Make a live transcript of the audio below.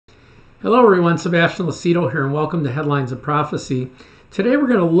Hello everyone, Sebastian Lucido here and welcome to Headlines of Prophecy. Today we're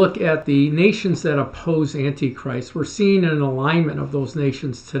going to look at the nations that oppose Antichrist. We're seeing an alignment of those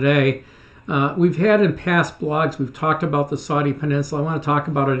nations today. We've had in past blogs, we've talked about the Saudi Peninsula. I want to talk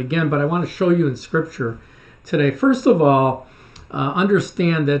about it again, but I want to show you in Scripture today. First of all,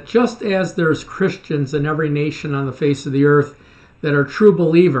 understand that just as there's Christians in every nation on the face of the earth that are true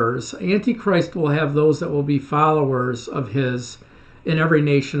believers, Antichrist will have those that will be followers of his in every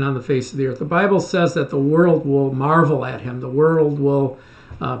nation on the face of the earth. The Bible says that the world will marvel at him. The world will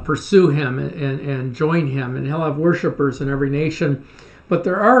pursue him and join him, and he'll have worshipers in every nation. But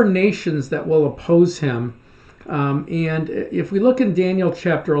there are nations that will oppose him. And if we look in Daniel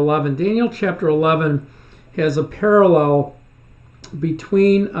chapter 11, Daniel chapter 11 has a parallel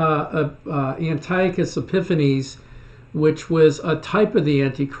between Antiochus Epiphanes, which was a type of the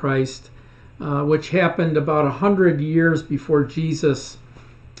Antichrist, which happened about 100 years before Jesus.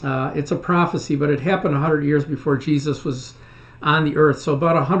 It's a prophecy, but it happened 100 years before Jesus was on the earth. So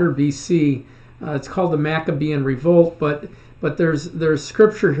about 100 BC. It's called the Maccabean Revolt, but there's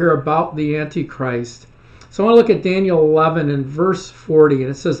scripture here about the Antichrist. So I want to look at Daniel 11 and verse 40,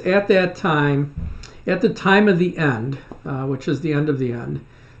 and it says, "At that time, at the time of the end," which is the end of the end,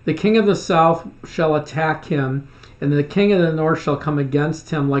 "the king of the south shall attack him, and the king of the north shall come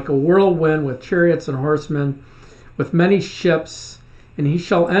against him like a whirlwind with chariots and horsemen, with many ships, and he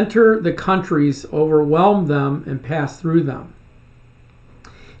shall enter the countries, overwhelm them, and pass through them.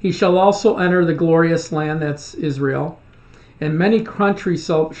 He shall also enter the glorious land," that's Israel, "and many countries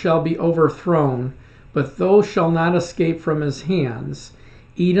shall be overthrown, but those shall not escape from his hands: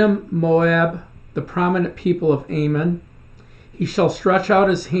 Edom, Moab, the prominent people of Ammon. He shall stretch out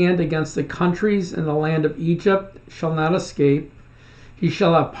his hand against the countries, and the land of Egypt shall not escape. He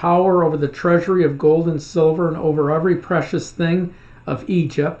shall have power over the treasury of gold and silver, and over every precious thing of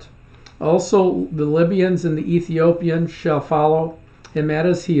Egypt. Also the Libyans and the Ethiopians shall follow him at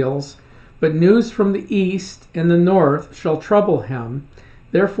his heels. But news from the east and the north shall trouble him.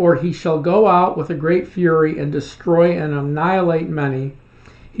 Therefore he shall go out with a great fury, and destroy and annihilate many.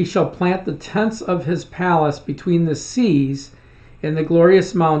 He shall plant the tents of his palace between the seas and the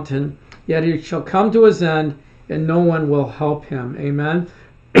glorious mountain, yet he shall come to his end, and no one will help him." Amen.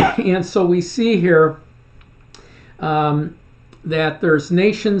 And so we see here that there's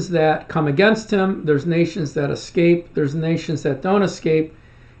nations that come against him, there's nations that escape, there's nations that don't escape,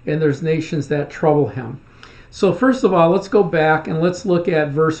 and there's nations that trouble him. So first of all, let's go back and let's look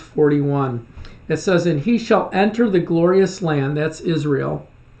at verse 41. It says, "And he shall enter the glorious land," that's Israel,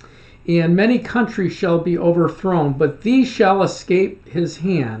 "and many countries shall be overthrown, but these shall escape his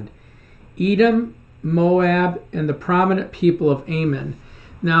hand: Edom, Moab, and the prominent people of Ammon."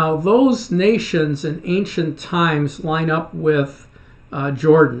 Now, those nations in ancient times line up with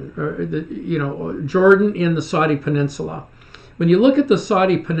Jordan, Jordan in the Saudi Peninsula. When you look at the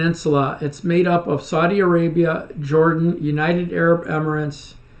Saudi Peninsula, it's made up of Saudi Arabia, Jordan, United Arab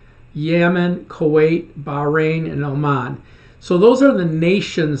Emirates, Yemen, Kuwait, Bahrain, and Oman. So those are the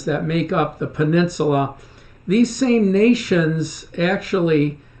nations that make up the peninsula. These same nations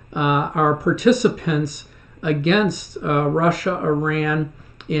actually are participants against Russia, Iran,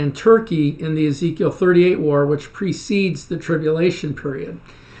 and Turkey in the Ezekiel 38 war, which precedes the tribulation period.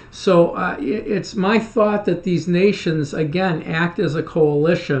 So it's my thought that these nations, again, act as a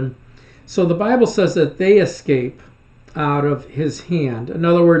coalition. So the Bible says that they escape out of his hand. In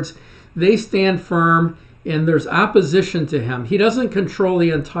other words, they stand firm, and there's opposition to him. He doesn't control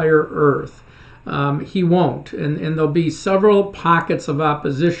the entire earth. He won't. And there'll be several pockets of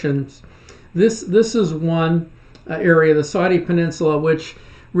opposition. This is one area, the Saudi Peninsula, which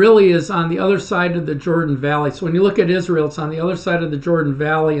really is on the other side of the Jordan Valley. So when you look at Israel, it's on the other side of the Jordan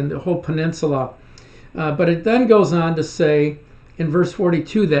Valley and the whole peninsula. But it then goes on to say in verse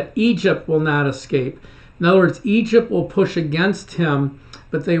 42 that Egypt will not escape. In other words, Egypt will push against him,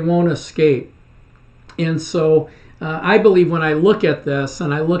 but they won't escape. And so I believe when I look at this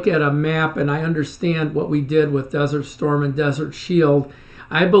and I look at a map and I understand what we did with Desert Storm and Desert Shield,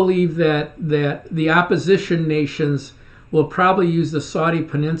 I believe that the opposition nations will probably use the Saudi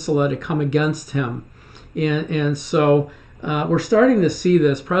Peninsula to come against him. And so we're starting to see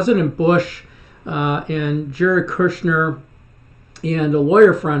this. President Bush and Jared Kushner and a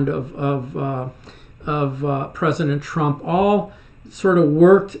lawyer friend of President Trump all sort of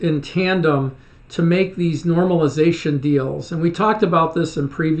worked in tandem to make these normalization deals. And we talked about this in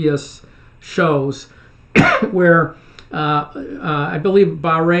previous shows where I believe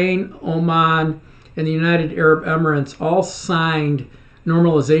Bahrain, Oman, and the United Arab Emirates all signed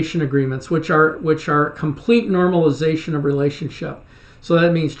normalization agreements, which are complete normalization of relationship. So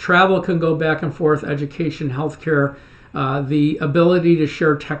that means travel can go back and forth, education, healthcare, the ability to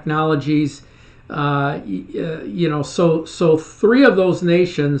share technologies. So three of those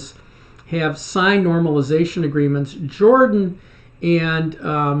nations have signed normalization agreements. Jordan and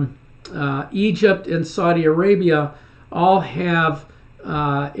Egypt and Saudi Arabia all have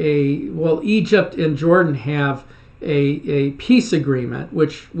Egypt and Jordan have a peace agreement,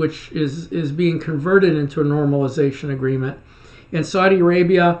 which is being converted into a normalization agreement. And Saudi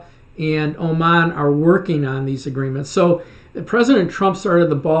Arabia and Oman are working on these agreements. So President Trump started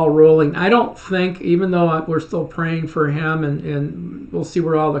the ball rolling. I don't think, even though we're still praying for him and we'll see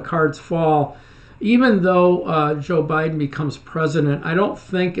where all the cards fall, even though Joe Biden becomes president, I don't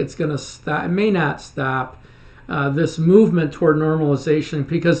think it's going to stop. It may not stop this movement toward normalization,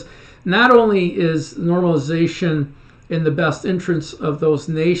 because not only is normalization in the best interest of those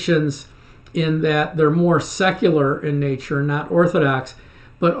nations in that they're more secular in nature, not orthodox,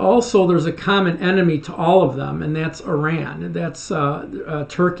 but also there's a common enemy to all of them, and that's Iran. That's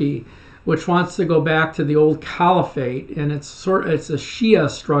Turkey, which wants to go back to the old caliphate, and it's a Shia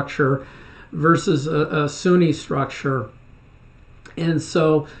structure versus a Sunni structure. And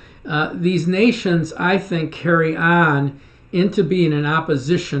so these nations, I think, carry on into being in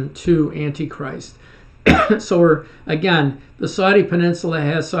opposition to Antichrist. So again, the Saudi Peninsula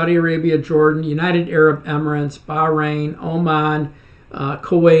has Saudi Arabia, Jordan, United Arab Emirates, Bahrain, Oman,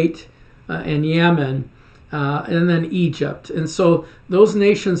 Kuwait, and Yemen, and then Egypt. And so those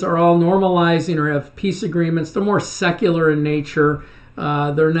nations are all normalizing or have peace agreements. They're more secular in nature.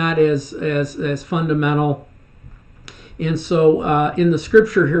 They're not as fundamental. And so in the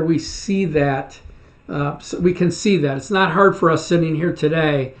scripture here, we see that. So we can see that. It's not hard for us sitting here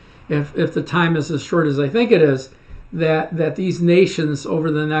today, if the time is as short as I think it is, that these nations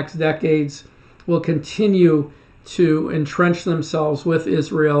over the next decades will continue to entrench themselves with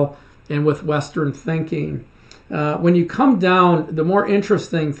Israel and with Western thinking. When you come down, the more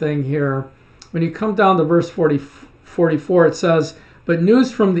interesting thing here, when you come down to verse 44, it says, "But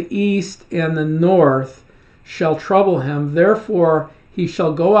news from the east and the north shall trouble him. Therefore he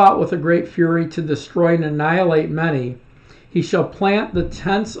shall go out with a great fury to destroy and annihilate many. He shall plant the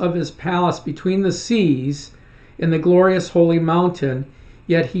tents of his palace between the seas in the glorious holy mountain.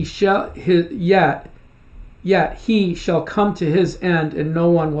 Yet he shall come to his end, and no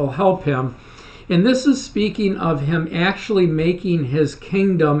one will help him." And this is speaking of him actually making his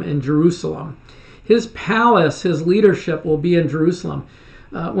kingdom in Jerusalem. His palace, his leadership will be in Jerusalem.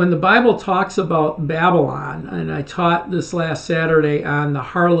 When the Bible talks about Babylon, and I taught this last Saturday on the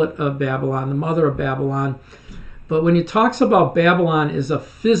harlot of Babylon, the mother of Babylon, but when it talks about Babylon as a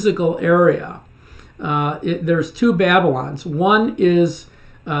physical area, there's two Babylons. One is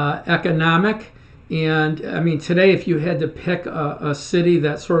economic, and I mean today if you had to pick a city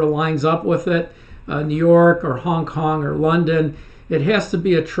that sort of lines up with it, New York or Hong Kong or London, it has to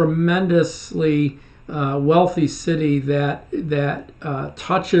be a tremendously wealthy city that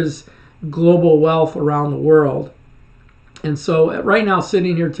touches global wealth around the world. And so right now,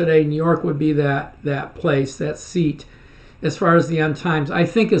 sitting here today, New York would be that place, that seat, as far as the end times. I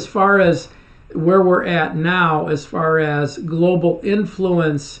think as far as where we're at now, as far as global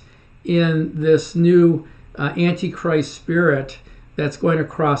influence in this new Antichrist spirit that's going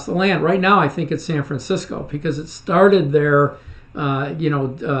across the land, right now I think it's San Francisco, because it started there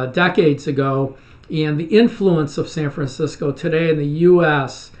decades ago. And the influence of San Francisco today in the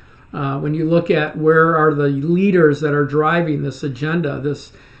U.S., when you look at where are the leaders that are driving this agenda,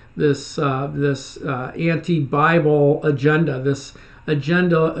 this anti-Bible agenda, this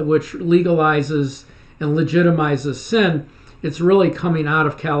agenda which legalizes and legitimizes sin, it's really coming out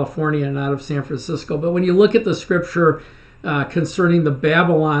of California and out of San Francisco. But when you look at the scripture concerning the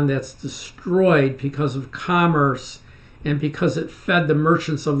Babylon that's destroyed because of commerce and because it fed the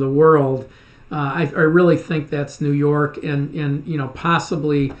merchants of the world, I really think that's New York and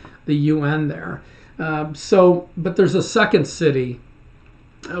possibly the UN there. But there's a second city,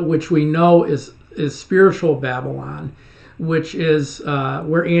 which we know is spiritual Babylon, which is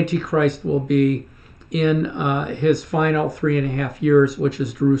where Antichrist will be in his final 3.5 years, which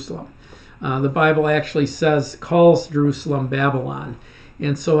is Jerusalem. The Bible actually calls Jerusalem Babylon,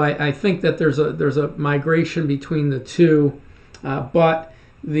 and so I think that there's a migration between the two, but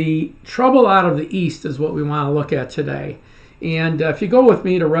the trouble out of the east is what we want to look at today. And if you go with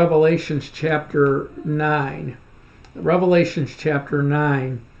me to Revelations chapter 9,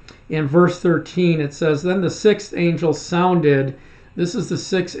 in verse 13, it says, "Then the sixth angel sounded." This is the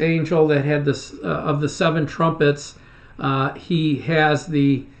sixth angel that had this of the seven trumpets. He has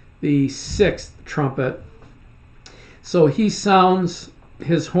the sixth trumpet. So he sounds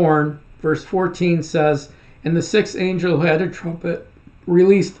his horn. Verse 14 says, and the sixth angel who had a trumpet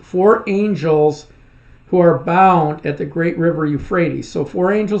released 4 angels who are bound at the great river Euphrates. So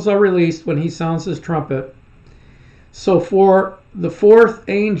 4 angels are released when he sounds his trumpet. So for the 4th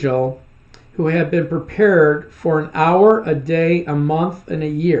angel, who had been prepared for an hour, a day, a month, and a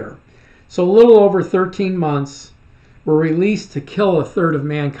year, so a little over 13 months, were released to kill a third of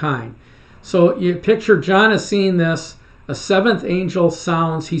mankind. So you picture John is seeing this. A 7th angel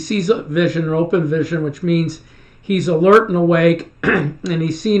sounds. He sees a vision, an open vision, which means he's alert and awake, and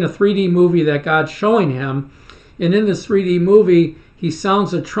he's seeing a 3D movie that God's showing him. And in this 3D movie, he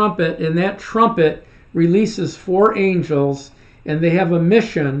sounds a trumpet, and that trumpet releases 4 angels, and they have a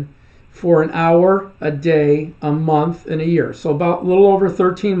mission for an hour, a day, a month, and a year. So about a little over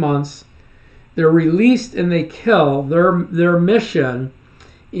 13 months. They're released and they kill. Their mission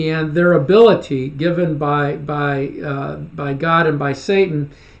and their ability given by God and by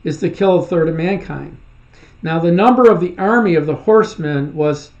Satan is to kill a third of mankind. Now the number of the army of the horsemen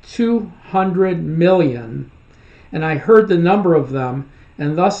was 200 million, and I heard the number of them,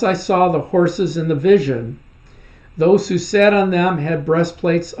 and thus I saw the horses in the vision. Those who sat on them had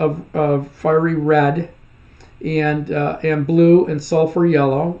breastplates of fiery red and blue and sulfur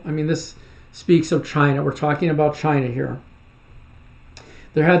yellow. I mean, this speaks of China. We're talking about China here.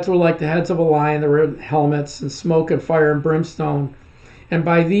 Their heads were like the heads of a lion. There were helmets and smoke and fire and brimstone. And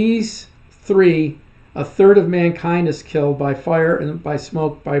by these 3, a third of mankind is killed by fire and by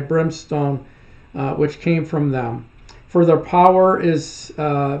smoke, by brimstone, which came from them. For their power is,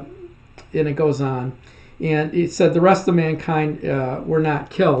 and it goes on. And it said the rest of mankind were not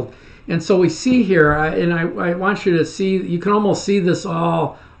killed. And so we see here, and I want you to see, you can almost see this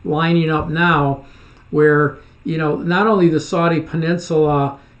all lining up now, where, you know, not only the Saudi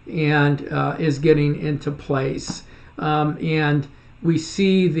Peninsula and is getting into place, and we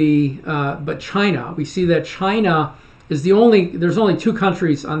see but China, we see that China is there's only 2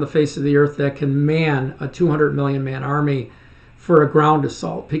 countries on the face of the earth that can man a 200 million man army for a ground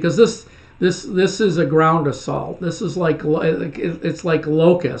assault, because this is a ground assault. This is it's like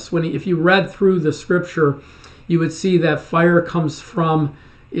locusts. If you read through the scripture, you would see that fire comes from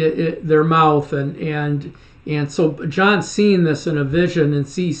their mouth, and so John's seeing this in a vision and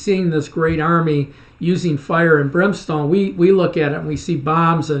seeing this great army using fire and brimstone. We look at it and we see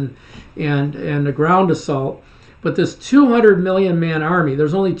bombs and a ground assault, but this 200 million man army,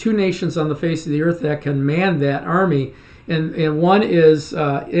 there's only 2 nations on the face of the earth that can man that army. And one is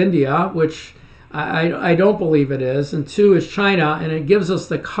India, which I don't believe it is, and 2 is China, and it gives us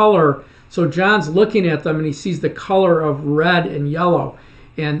the color. So John's looking at them and he sees the color of red and yellow,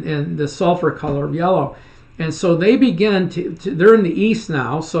 and the sulfur color of yellow. And so they begin they're in the east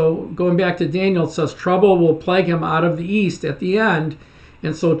now. So going back to Daniel, it says trouble will plague him out of the east at the end.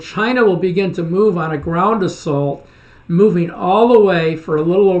 And so China will begin to move on a ground assault, moving all the way for a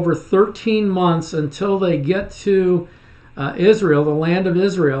little over 13 months until they get to Israel, the land of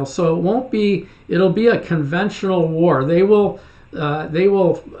Israel. So it'll be a conventional war. They will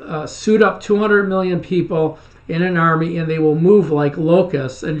suit up 200 million people in an army, and they will move like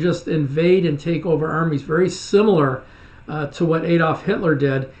locusts and just invade and take over armies, very similar to what Adolf Hitler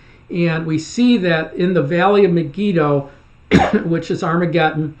did. And we see that in the Valley of Megiddo, which is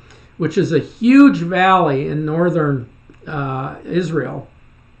Armageddon, which is a huge valley in northern Israel.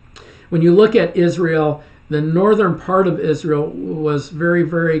 When you look at Israel, the northern part of Israel was very,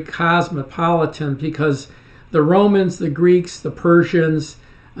 very cosmopolitan, because the Romans, the Greeks, the Persians,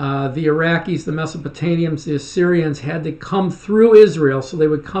 the Iraqis, the Mesopotamians, the Assyrians had to come through Israel. So they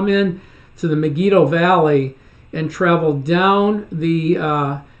would come in to the Megiddo Valley and travel down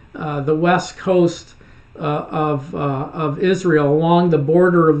the west coast of Israel along the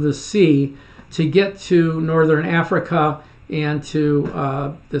border of the sea to get to northern Africa and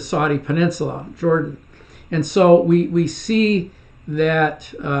to the Saudi Peninsula, Jordan. And so we see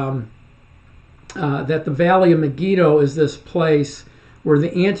that that the Valley of Megiddo is this place where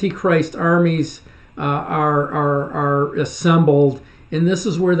the Antichrist armies are assembled, and this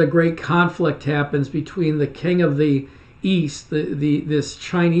is where the great conflict happens between the king of the east, this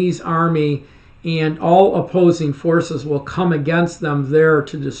Chinese army, and all opposing forces will come against them there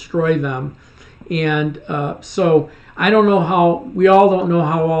to destroy them. And so I don't know we all don't know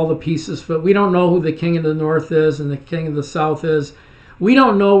how all the pieces fit. We don't know who the king of the north is and the king of the south is. We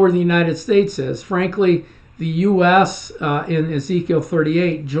don't know where the United States is. Frankly, the U.S. In Ezekiel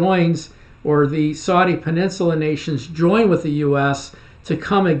 38 joins, or the Saudi Peninsula nations join with the U.S. to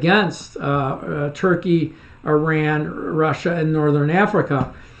come against Turkey, Iran, Russia, and Northern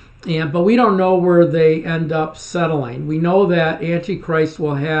Africa. but we don't know where they end up settling. We know that Antichrist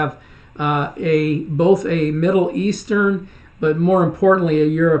will have both a Middle Eastern, but more importantly, a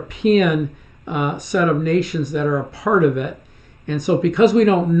European set of nations that are a part of it. And so because we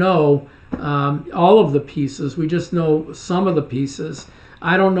don't know all of the pieces, we just know some of the pieces.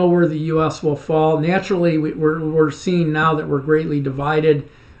 I don't know where the U.S. will fall. Naturally, we're seeing now that we're greatly divided,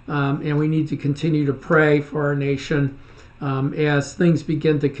 and we need to continue to pray for our nation as things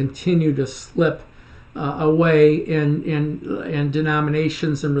begin to continue to slip away in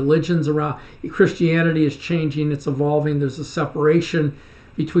denominations and religions around. Christianity is changing; it's evolving. There's a separation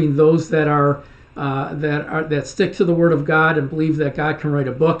between those that stick to the Word of God and believe that God can write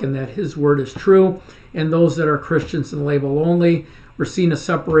a book and that His Word is true, and those that are Christians and label only. We're seeing a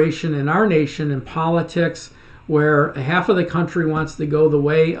separation in our nation in politics, where half of the country wants to go the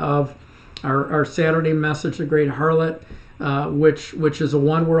way of our Saturday message, the Great Harlot, which is a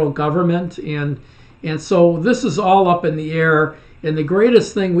one world government, and so this is all up in the air. And the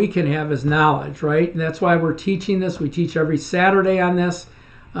greatest thing we can have is knowledge, right? And that's why we're teaching this. We teach every Saturday on this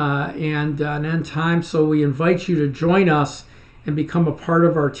and on end time. So we invite you to join us and become a part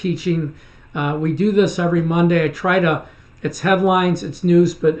of our teaching. We do this every Monday. It's headlines, it's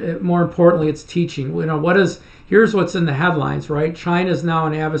news, but more importantly, it's teaching. Here's what's in the headlines, right? China is now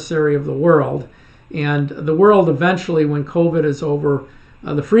an adversary of the world, and the world eventually, when COVID is over,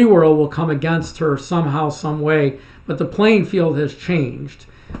 the free world will come against her somehow, some way. But the playing field has changed.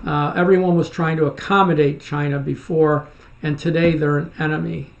 Everyone was trying to accommodate China before, and today they're an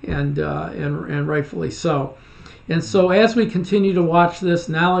enemy, and rightfully so. And so as we continue to watch this,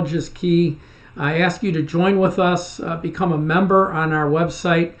 knowledge is key. I ask you to join with us, become a member on our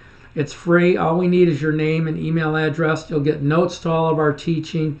website. It's free. All we need is your name and email address. You'll get notes to all of our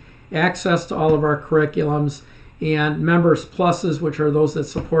teaching, access to all of our curriculums, and Members Pluses, which are those that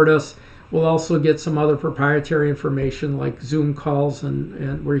support us, will also get some other proprietary information like Zoom calls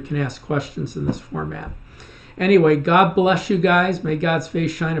and where you can ask questions in this format. Anyway, God bless you guys. May God's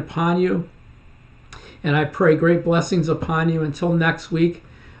face shine upon you. And I pray great blessings upon you. Until next week,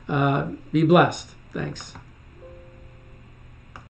 be blessed. Thanks.